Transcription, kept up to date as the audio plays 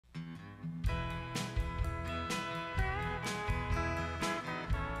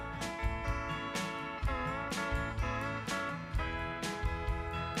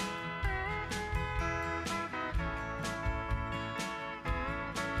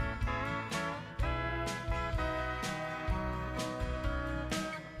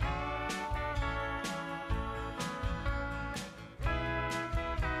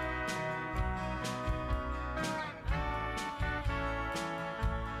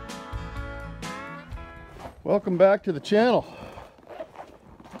Welcome back to the channel.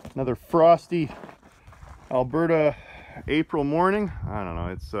 Another frosty Alberta April morning. I don't know,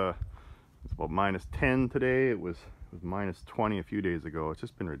 it's about -10 today. It was -20 a few days ago. It's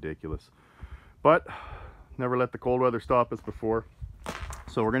just been ridiculous. But never let the cold weather stop us before.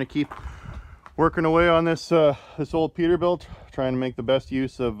 So we're gonna keep working away on this this old Peterbilt, trying to make the best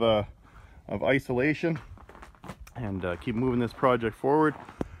use of isolation and keep moving this project forward.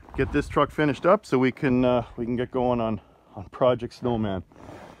 Get this truck finished up so we can get going on Project Snowman.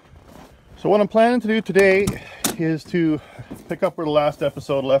 So what I'm planning to do today is to pick up where the last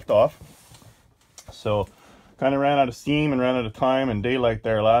episode left off. So kind of ran out of steam and ran out of time and daylight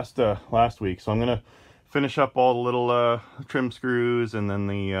there last week. So I'm gonna finish up all the little trim screws, and then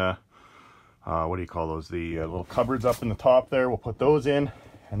the what do you call those? The little cupboards up in the top there. We'll put those in,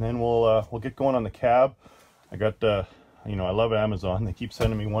 and then we'll get going on the cab. I got you know, I love Amazon. They keep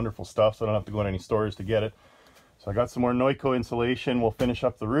sending me wonderful stuff, so I don't have to go to any stores to get it. So I got some more Noiko insulation. We'll finish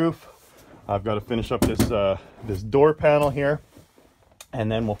up the roof. I've got to finish up this this door panel here,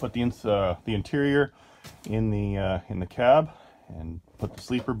 and then we'll put the interior in the cab and put the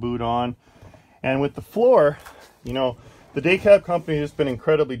sleeper boot on. And with the floor, you know, the day cab company has been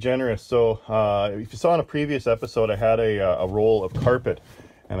incredibly generous. So if you saw in a previous episode, I had a roll of carpet,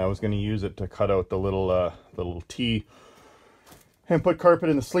 and I was going to use it to cut out the little T and put carpet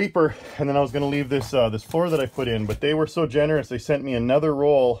in the sleeper, and then I was going to leave this this floor that I put in. But they were so generous, they sent me another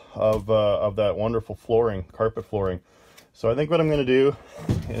roll of that wonderful flooring, carpet flooring. So I think what I'm going to do,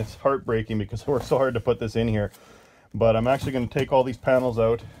 and it's heartbreaking because I worked so hard to put this in here, but I'm actually going to take all these panels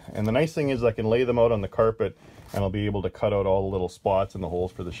out, and the nice thing is I can lay them out on the carpet, and I'll be able to cut out all the little spots and the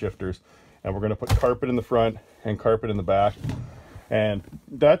holes for the shifters. And we're going to put carpet in the front and carpet in the back. And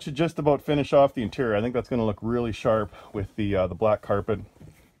that should just about finish off the interior. I think that's going to look really sharp with the black carpet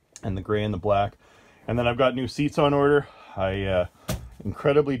and the gray and the black. And then I've got new seats on order.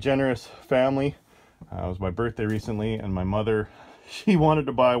 Incredibly generous family. It was my birthday recently, and my mother, she wanted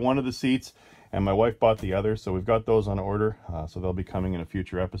to buy one of the seats, and my wife bought the other. So we've got those on order. So they'll be coming in a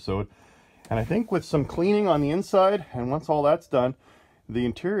future episode. And I think with some cleaning on the inside, and once all that's done, the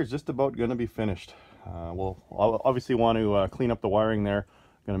interior is just about going to be finished. We'll obviously want to clean up the wiring there.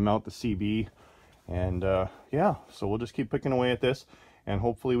 I'm going to mount the CB, and yeah, so we'll just keep picking away at this, and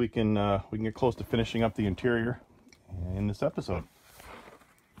hopefully we can get close to finishing up the interior in this episode.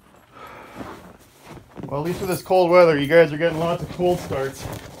 Well, at least with this cold weather, you guys are getting lots of cold starts.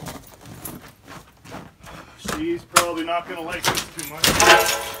 She's probably not going to like this too much.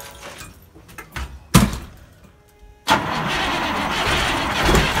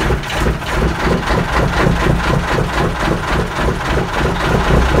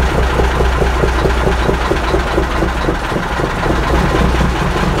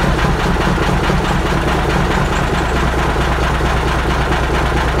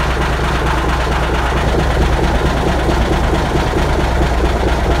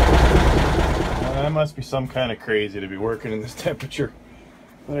 Must be some kind of crazy to be working in this temperature,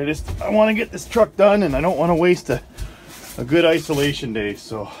 but I want to get this truck done, and I don't want to waste a good isolation day.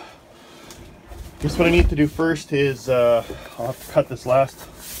 So I guess what I need to do first is I'll have to cut this last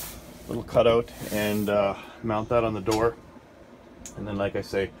little cutout and mount that on the door, and then, like I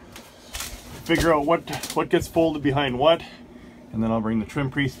say, figure out what gets folded behind what, and then I'll bring the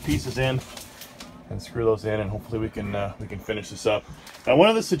trim pieces in and screw those in, and hopefully we can finish this up. Now, one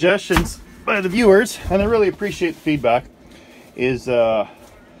of the suggestions by the viewers, and I really appreciate the feedback, is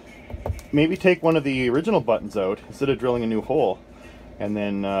maybe take one of the original buttons out instead of drilling a new hole, and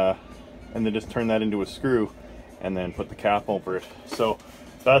then just turn that into a screw and then put the cap over it. So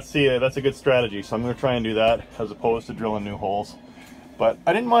that's a good strategy. So I'm going to try and do that as opposed to drilling new holes. But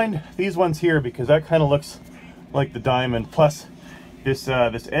I didn't mind these ones here because that kind of looks like the diamond. Plus this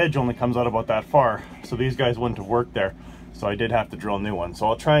edge only comes out about that far, so these guys wouldn't have worked there. So I did have to drill a new one. So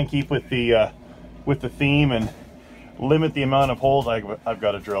I'll try and keep with the theme and limit the amount of holes I've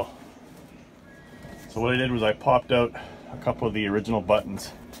got to drill. So what I did was I popped out a couple of the original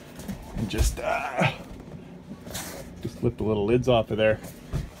buttons and just flip the little lids off of there,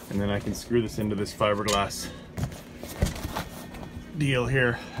 and then I can screw this into this fiberglass deal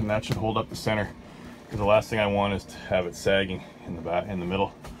here, and that should hold up the center, because the last thing I want is to have it sagging in the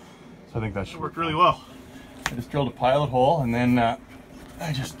middle. So I think that should work really well. I just drilled a pilot hole, and then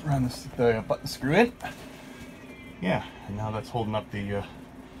I just run the button screw in. Yeah, and now that's holding up the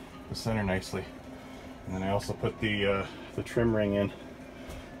center nicely. And then I also put the trim ring in.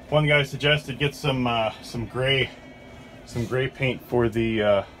 One guy suggested get some gray paint for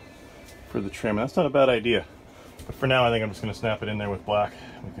the trim. That's not a bad idea. But for now, I think I'm just going to snap it in there with black.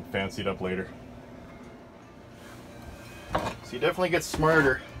 We can fancy it up later. So you definitely get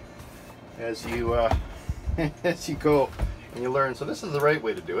smarter as you as you go and you learn. So this is the right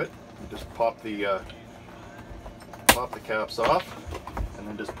way to do it. You just pop the caps off and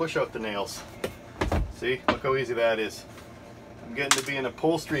then just push out the nails. See, look how easy that is. I'm getting to be an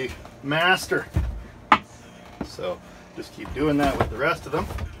upholstery master. So just keep doing that with the rest of them.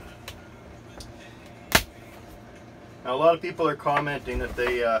 Now a lot of people are commenting that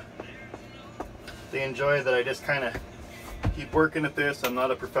they enjoy that I just kind of keep working at this. I'm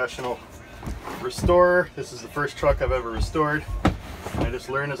not a professional restorer. This is the first truck I've ever restored. I just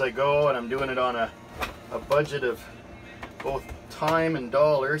learn as I go, and I'm doing it on a budget of both time and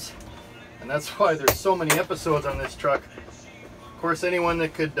dollars, and that's why there's so many episodes on this truck. Of course, anyone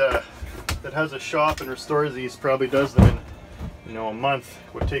that could that has a shop and restores these probably does them in, you know, a month.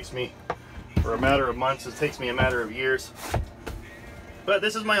 What takes me for a matter of months, it takes me a matter of years. But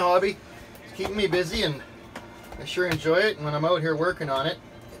this is my hobby. It's keeping me busy, and I sure enjoy it. And when I'm out here working on it,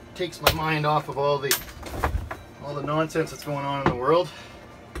 it takes my mind off of all the nonsense that's going on in the world,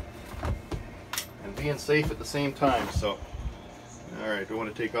 and being safe at the same time. So, all right, do I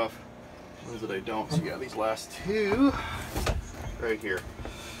want to take off ones that I don't? So yeah, these last two right here.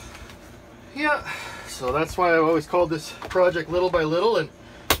 Yeah, so that's why I've always called this project Little by Little. And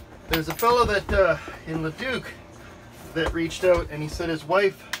there's a fellow that in Leduc that reached out, and he said his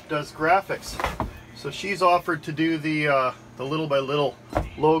wife does graphics, so she's offered to do the Little by Little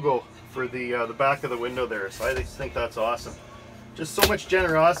logo for the back of the window there. So I just think that's awesome. Just so much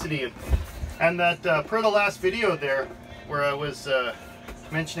generosity, and that per the last video there where I was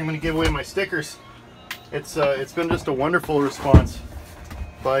mentioning I'm going to give away my stickers, it's been just a wonderful response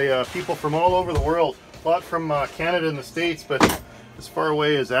by people from all over the world. A lot from Canada and the States, but as far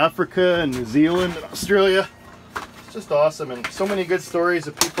away as Africa and New Zealand and Australia. It's just awesome, and so many good stories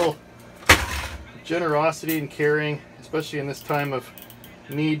of people, generosity and caring, especially in this time of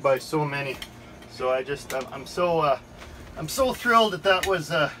need by so many. So I'm so thrilled that that was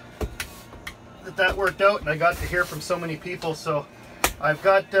that worked out, and I got to hear from so many people. So I've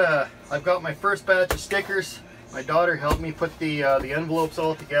got my first batch of stickers. My daughter helped me put the envelopes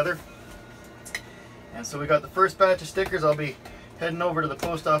all together, and so we got the first batch of stickers. I'll be heading over to the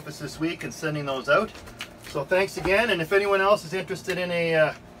post office this week and sending those out. So thanks again, and if anyone else is interested in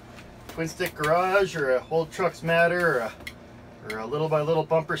a TwinStick Garage or a Old Trucks Matter or a Little by Little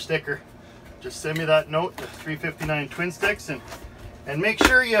bumper sticker, just send me that note to 359 TwinSticks, and make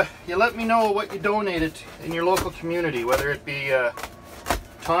sure you let me know what you donated in your local community, whether it be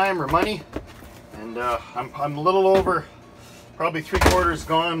time or money. And I'm a little over, probably 3/4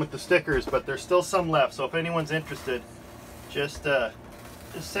 gone with the stickers, but there's still some left. So if anyone's interested, just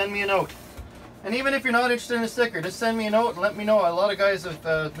send me a note. And even if you're not interested in a sticker, just send me a note and let me know. A lot of guys have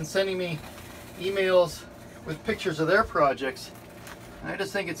been sending me emails with pictures of their projects, and I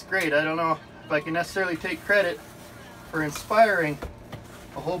just think it's great. I don't know if I can necessarily take credit for inspiring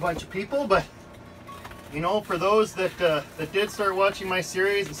a whole bunch of people, but you know, for those that did start watching my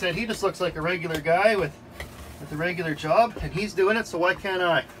series and said he just looks like a regular guy with a regular job, and he's doing it, so why can't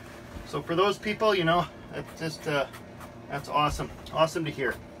I? So for those people, you know, it's just that's awesome to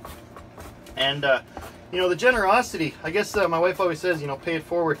hear. And you know, the generosity, I guess my wife always says, you know, pay it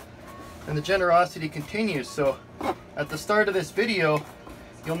forward, and the generosity continues. So at the start of this video,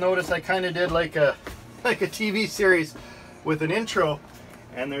 you'll notice I kind of did like a TV series with an intro,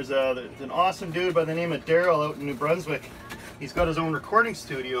 and there's an awesome dude by the name of Daryl out in New Brunswick. He's got his own recording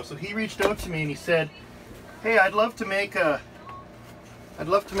studio, so he reached out to me and he said, hey, I'd love to make a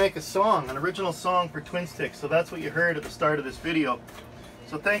song, an original song for TwinSticks. So that's what you heard at the start of this video.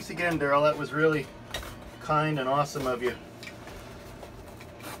 So thanks again, Daryl. That was really kind and awesome of you.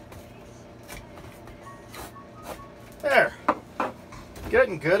 There.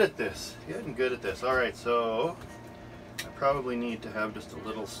 Getting good at this. Getting good at this. All right, so I probably need to have just a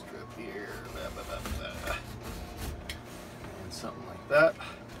little strip here. And something like that.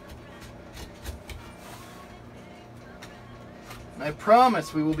 And I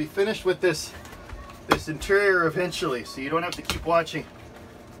promise we will be finished with this interior eventually, so you don't have to keep watching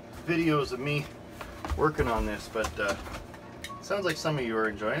videos of me working on this, but it sounds like some of you are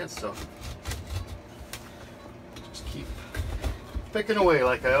enjoying it, so just keep picking away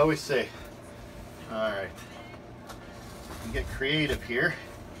like I always say. Alright, get creative here,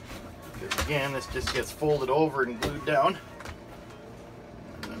 because again, this just gets folded over and glued down,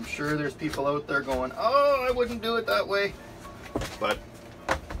 and I'm sure there's people out there going, oh, I wouldn't do it that way, but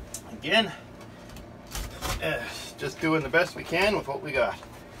again, just doing the best we can with what we got.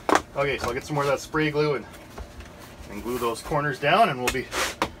 Okay, so I'll get some more of that spray glue and glue those corners down, and we'll be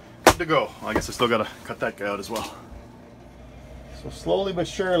good to go. Well, I guess I still gotta cut that guy out as well. So slowly but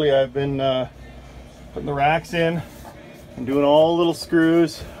surely I've been putting the racks in and doing all the little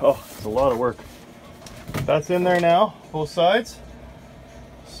screws. Oh, it's a lot of work. That's in there now, both sides.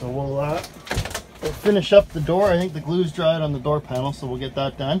 So we'll finish up the door. I think the glue's dried on the door panel, so we'll get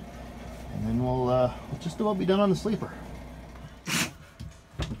that done. And then we'll just about be done on the sleeper. Try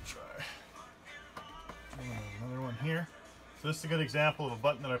another one here. So this is a good example of a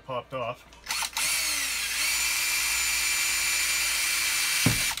button that I popped off.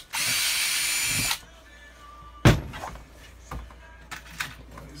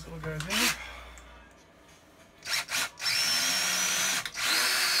 These little guys in here.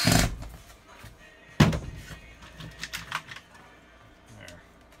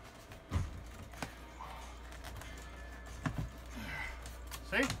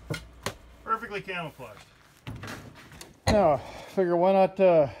 See? Perfectly camouflaged. Now, I figure why not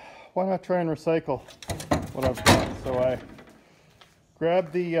try and recycle what I've got. So I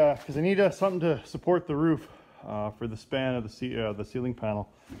grabbed the, because I need something to support the roof for the span of the ceiling panel.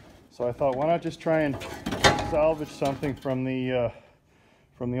 So I thought, why not just try and salvage something from the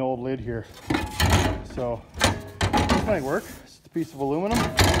old lid here. So this might work. It's a piece of aluminum.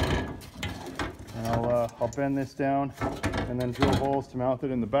 And I'll bend this down and then drill holes to mount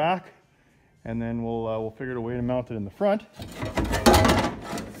it in the back, and then we'll figure out a way to mount it in the front,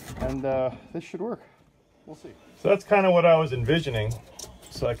 and this should work. We'll see. So that's kind of what I was envisioning.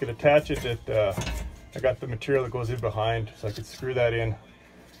 So I could attach it I got the material that goes in behind, so I could screw that in,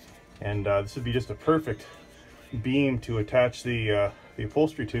 and this would be just a perfect beam to attach the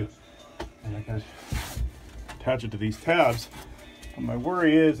upholstery to, and I can attach it to these tabs. But my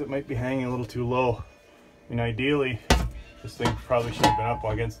worry is it might be hanging a little too low. I mean, ideally this thing probably should have been up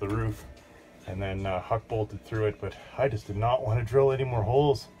against the roof and then huck bolted through it, but I just did not want to drill any more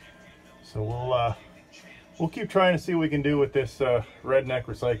holes. So we'll keep trying to see what we can do with this redneck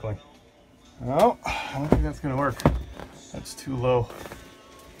recycling. Well, I don't think that's going to work. That's too low.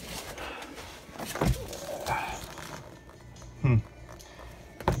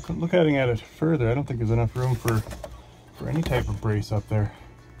 Looking at it further, I don't think there's enough room for any type of brace up there.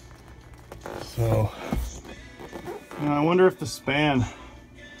 So, you know, I wonder if the span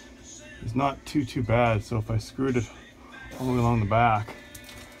is not too bad. So if I screwed it all the way along the back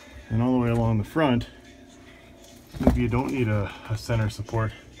and all the way along the front, maybe you don't need a center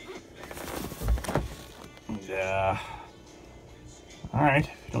support. Yeah. All right,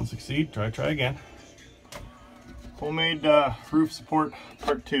 if you don't succeed, try again. Homemade roof support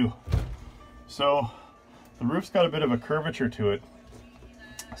part 2. So the roof's got a bit of a curvature to it.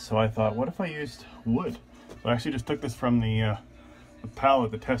 So I thought, what if I used wood? So I actually just took this from the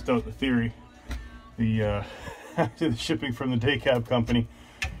pallet to test out the theory. The shipping from the day cab company.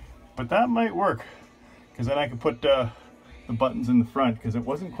 But that might work, because then I could put the buttons in the front, because it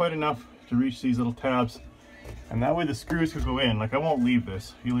wasn't quite enough to reach these little tabs. And that way the screws could go in. Like, I won't leave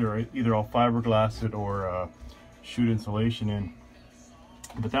this. Either I'll fiberglass it or shoot insulation in.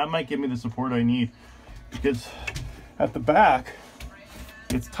 But that might give me the support I need, because at the back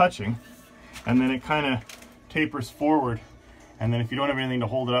it's touching and then it kind of tapers forward, and then if you don't have anything to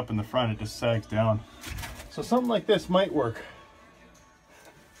hold it up in the front, it just sags down. So something like this might work.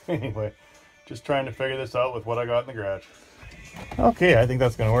 Anyway, just trying to figure this out with what I got in the garage. Okay, I think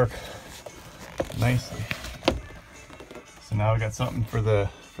that's gonna work nicely. So now we got something for the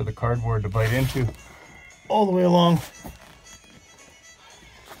cardboard to bite into all the way along.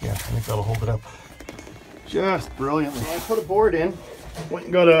 Yeah, I think that'll hold it up just brilliantly. So I put a board in, went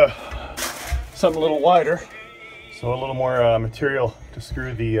and got something a little wider, so a little more material to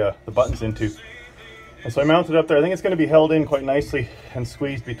screw the buttons into. And so I mounted it up there. I think it's going to be held in quite nicely and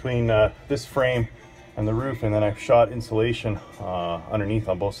squeezed between this frame and the roof, and then I've shot insulation underneath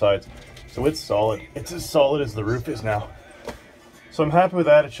on both sides. So it's solid. It's as solid as the roof is now. So I'm happy with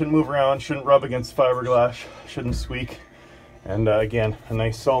that. It shouldn't move around, shouldn't rub against fiberglass, shouldn't squeak. And again, a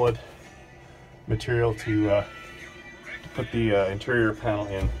nice solid material to put the interior panel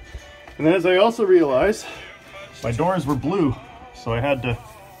in. And then, as I also realized, my doors were blue, so I had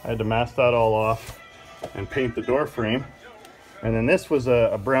to mask that all off and paint the door frame. And then this was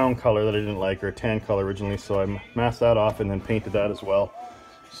a brown color that I didn't like, or a tan color originally, so I masked that off and then painted that as well.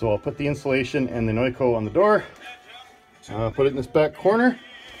 So I'll put the insulation and the Noiko on the door, put it in this back corner,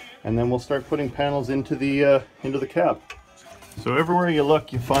 and then we'll start putting panels into the cab. So everywhere you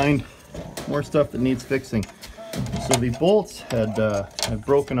look, you find more stuff that needs fixing. So the bolts had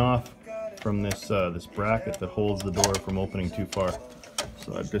broken off from this bracket that holds the door from opening too far.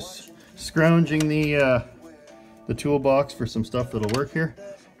 So I'm just scrounging the toolbox for some stuff that'll work here,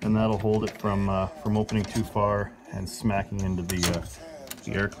 and that'll hold it from opening too far and smacking into the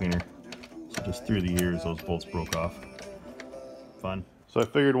air cleaner. So just through the years, those bolts broke off. Fun. So I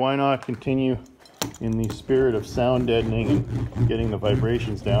figured, why not continue in the spirit of sound deadening and getting the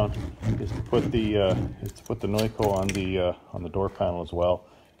vibrations down, is to put the Noiko on the door panel as well,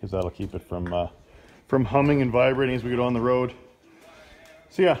 because that'll keep it from humming and vibrating as we go on the road.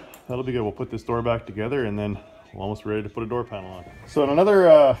 So yeah, that'll be good. We'll put this door back together and then we're almost ready to put a door panel on. So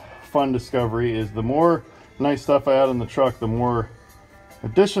another fun discovery is, the more nice stuff I add in the truck, the more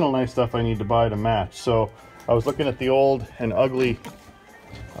additional nice stuff I need to buy to match. So I was looking at the old and ugly,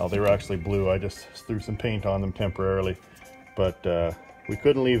 well, they were actually blue. I just threw some paint on them temporarily, but we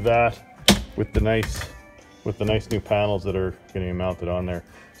couldn't leave that with the nice new panels that are going to be mounted on there.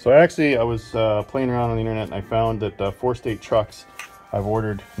 So I was playing around on the internet and I found that 4 State Trucks, I've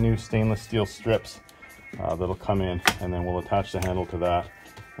ordered new stainless steel strips that'll come in, and then we'll attach the handle to that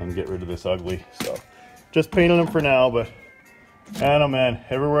and get rid of this ugly. So just painting them for now, but man, oh man,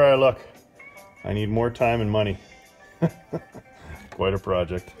 everywhere I look, I need more time and money. Quite a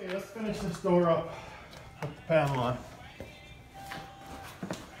project. Okay, let's finish this door up, put the panel on.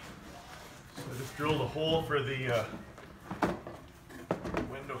 So I just drilled a hole for the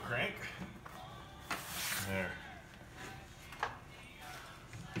window crank. There.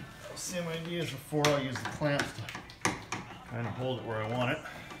 Same idea as before, I'll use the clamps to kind of hold it where I want it.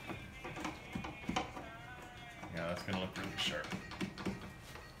 Yeah, that's going to look really sharp.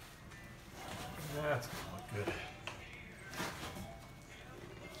 That's going to look good.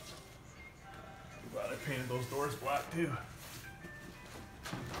 Glad I painted those doors black too.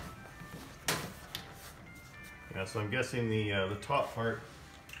 Yeah, so I'm guessing the top part,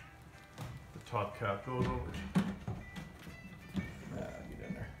 the top cap goes over. Get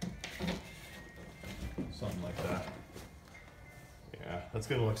in there. Something like that. Yeah, that's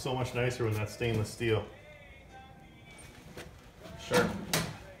going to look so much nicer with that stainless steel. Sharp.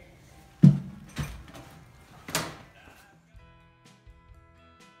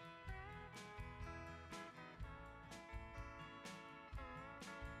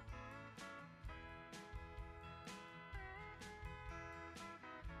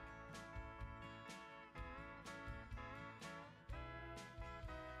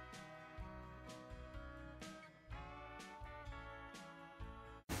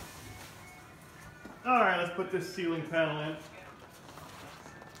 All right, let's put this ceiling panel in.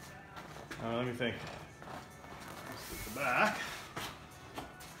 Let me think. Let's get the back.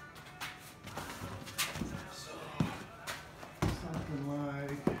 So, something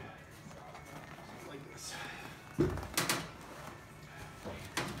like this.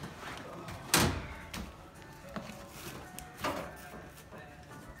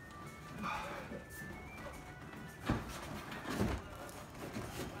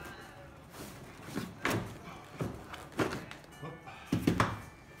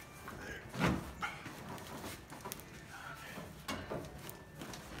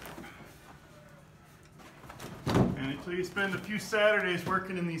 Until you spend a few Saturdays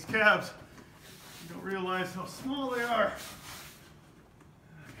working in these cabs, you don't realize how small they are.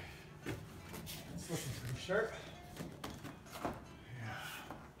 Okay. It's looking pretty sharp. Yeah.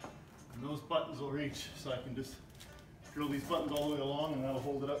 And those buttons will reach, so I can just drill these buttons all the way along and that'll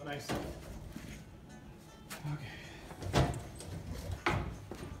hold it up nicely. Okay.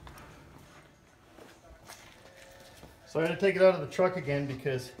 So I'm going to take it out of the truck again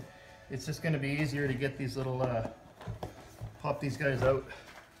because it's just going to be easier to get these little pop these guys out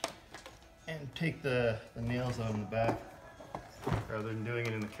and take the nails out in the back rather than doing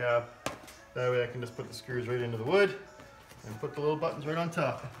it in the cab. That way I can just put the screws right into the wood and put the little buttons right on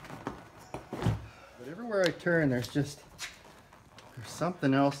top. But everywhere I turn, there's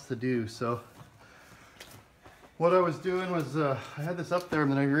something else to do. So what I was doing was I had this up there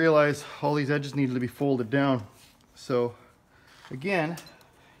and then I realized all these edges needed to be folded down. So again,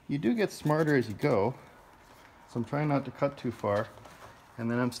 you do get smarter as you go. So I'm trying not to cut too far. And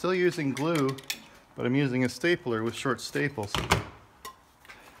then I'm still using glue, but I'm using a stapler with short staples. And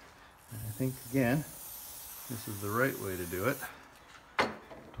I think, again, this is the right way to do it. To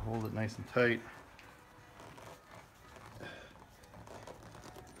hold it nice and tight.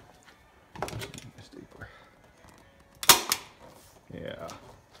 Stapler. Yeah.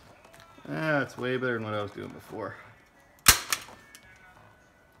 That's way better than what I was doing before.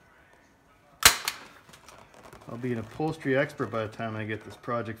 I'll be an upholstery expert by the time I get this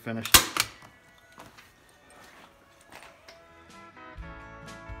project finished.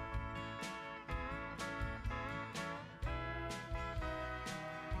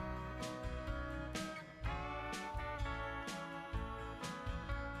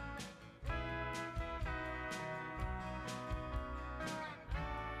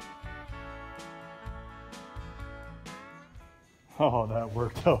 Oh, that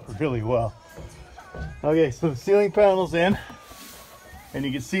worked out really well. Okay, so the ceiling panel's in, and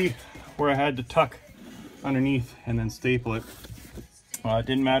you can see where I had to tuck underneath and then staple it. It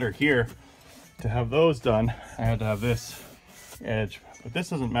didn't matter here to have those done. I had to have this edge, but this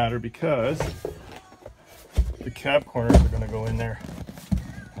doesn't matter because the cab corners are going to go in there,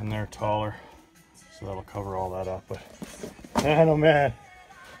 and they're taller, so that'll cover all that up. But man, oh man,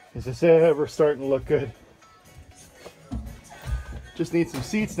 is this ever starting to look good? Just need some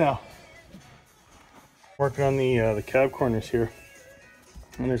seats now. Working on the cab corners here,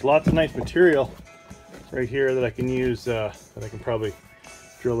 and there's lots of nice material right here that I can use, that I can probably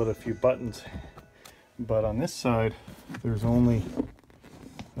drill out a few buttons. But on this side, there's only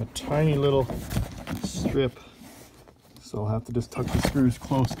a tiny little strip, so I'll have to just tuck the screws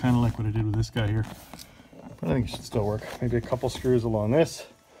close, kind of like what I did with this guy here. But I think it should still work. Maybe a couple screws along this,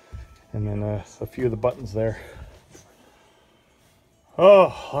 and then a few of the buttons there.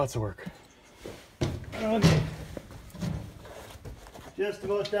 Oh, lots of work. Okay. Just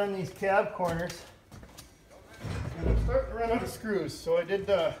about done these cab corners, and I'm starting to run out of screws. So I did.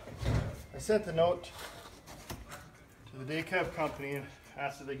 I sent the note to the day cab company and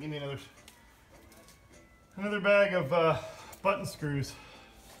asked if they give me another bag of button screws.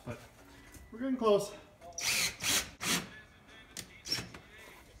 But we're getting close.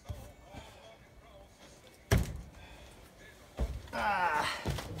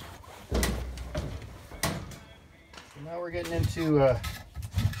 Now we're getting into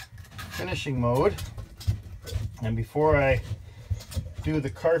finishing mode, and before I do the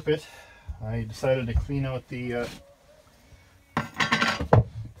carpet, I decided to clean out the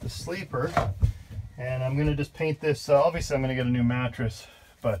sleeper, and I'm going to just paint this. Obviously I'm going to get a new mattress,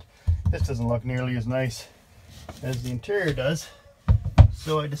 but this doesn't look nearly as nice as the interior does,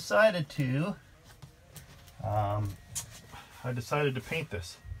 so I decided to paint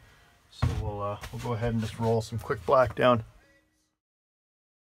this. So we'll go ahead and just roll some quick black down.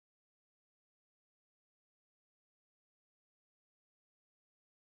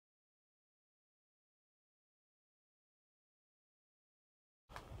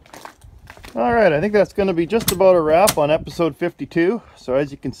 All right, I think that's going to be just about a wrap on episode 52. So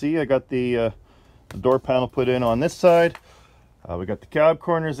as you can see, I got the door panel put in on this side. We got the cab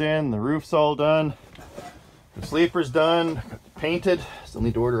corners in, the roof's all done, the sleeper's done, painted. Still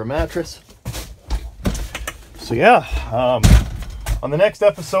need to order a mattress. So yeah, on the next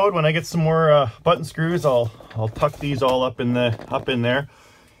episode, when I get some more button screws, I'll tuck these all up in there,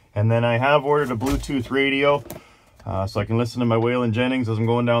 and then I have ordered a Bluetooth radio so I can listen to my Waylon Jennings as I'm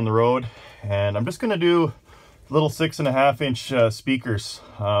going down the road. And I'm just going to do little 6.5-inch speakers.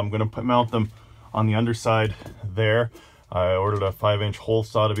 I'm going to mount them on the underside there. I ordered a 5-inch hole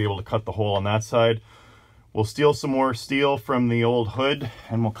saw to be able to cut the hole on that side. We'll steal some more steel from the old hood,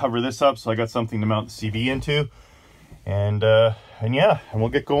 and we'll cover this up so I got something to mount the CV into. And yeah, and we'll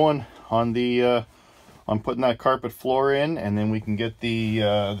get going on the on putting that carpet floor in, and then we can get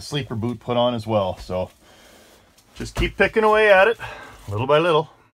the sleeper boot put on as well. So just keep picking away at it, little by little.